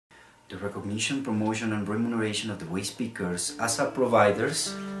the recognition, promotion and remuneration of the waste pickers as a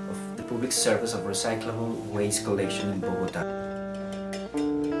providers of the public service of recyclable waste collection in Bogota.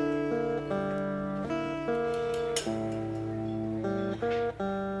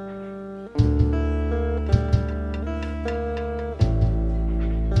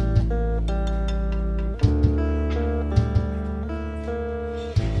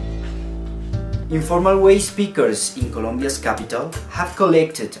 Informal waste pickers in Colombia's capital have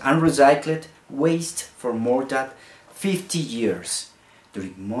collected and recycled waste for more than 50 years.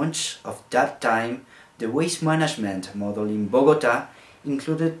 During much of that time, the waste management model in Bogota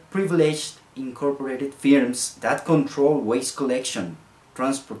included privileged incorporated firms that control waste collection,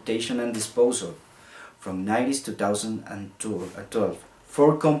 transportation and disposal. From 90s to 2012,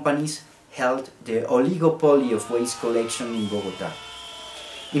 4 companies held the oligopoly of waste collection in Bogota.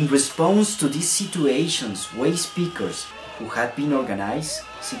 In response to these situations, waste pickers, who had been organized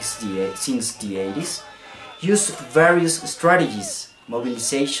since the 80s, used various strategies,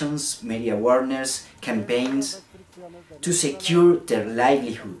 mobilizations, media awareness, campaigns, to secure their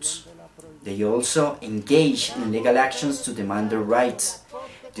livelihoods. They also engaged in legal actions to demand their rights.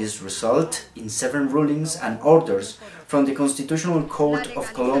 This resulted in 7 rulings and orders from the Constitutional Court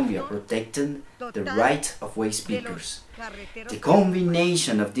of Colombia protecting the right of waste pickers. The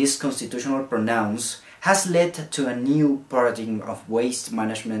combination of these constitutional pronouncements has led to a new paradigm of waste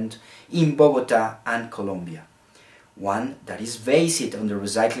management in Bogota and Colombia, one that is based on the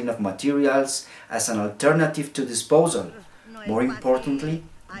recycling of materials as an alternative to disposal. More importantly,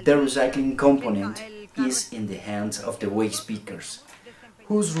 the recycling component is in the hands of the waste pickers,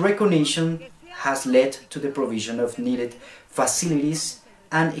 whose recognition has led to the provision of needed facilities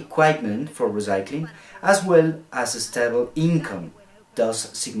and equipment for recycling, as well as a stable income,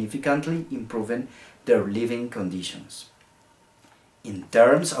 thus significantly improving their living conditions. In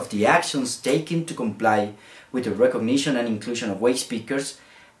terms of the actions taken to comply with the recognition and inclusion of waste pickers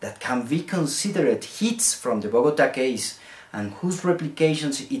that can be considered hits from the Bogota case and whose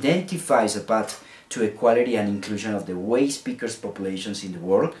replications identifies a path to equality and inclusion of the waste pickers populations in the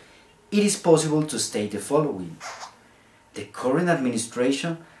world, it is possible to state the following. The current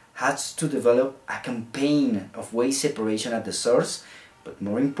administration has to develop a campaign of waste separation at the source, but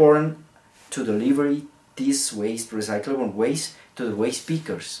more important, to deliver this waste, recyclable waste, to the waste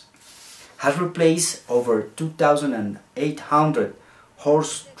pickers. Has replaced over 2,800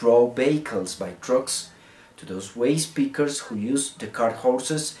 horse-drawn vehicles by trucks to those waste pickers who use the cart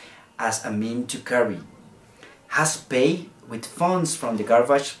horses as a means to carry. Has paid with funds from the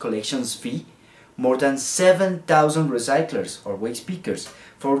garbage collections fee more than 7,000 recyclers or waste pickers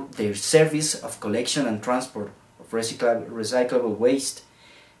for their service of collection and transport of recyclable waste,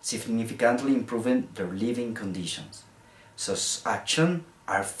 significantly improving their living conditions. Such actions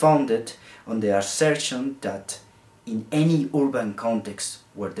are founded on the assertion that in any urban context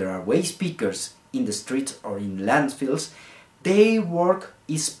where there are waste pickers in the streets or in landfills, their work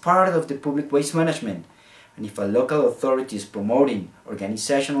is part of the public waste management, and if a local authority is promoting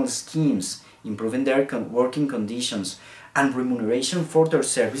organizational schemes, improving their working conditions and remuneration for their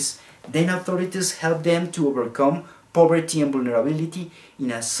service, then authorities help them to overcome poverty and vulnerability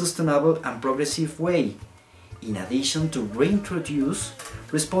in a sustainable and progressive way, in addition to reintroduce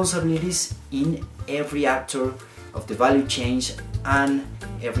responsibilities in every actor of the value chain and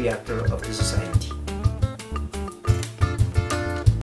every actor of the society.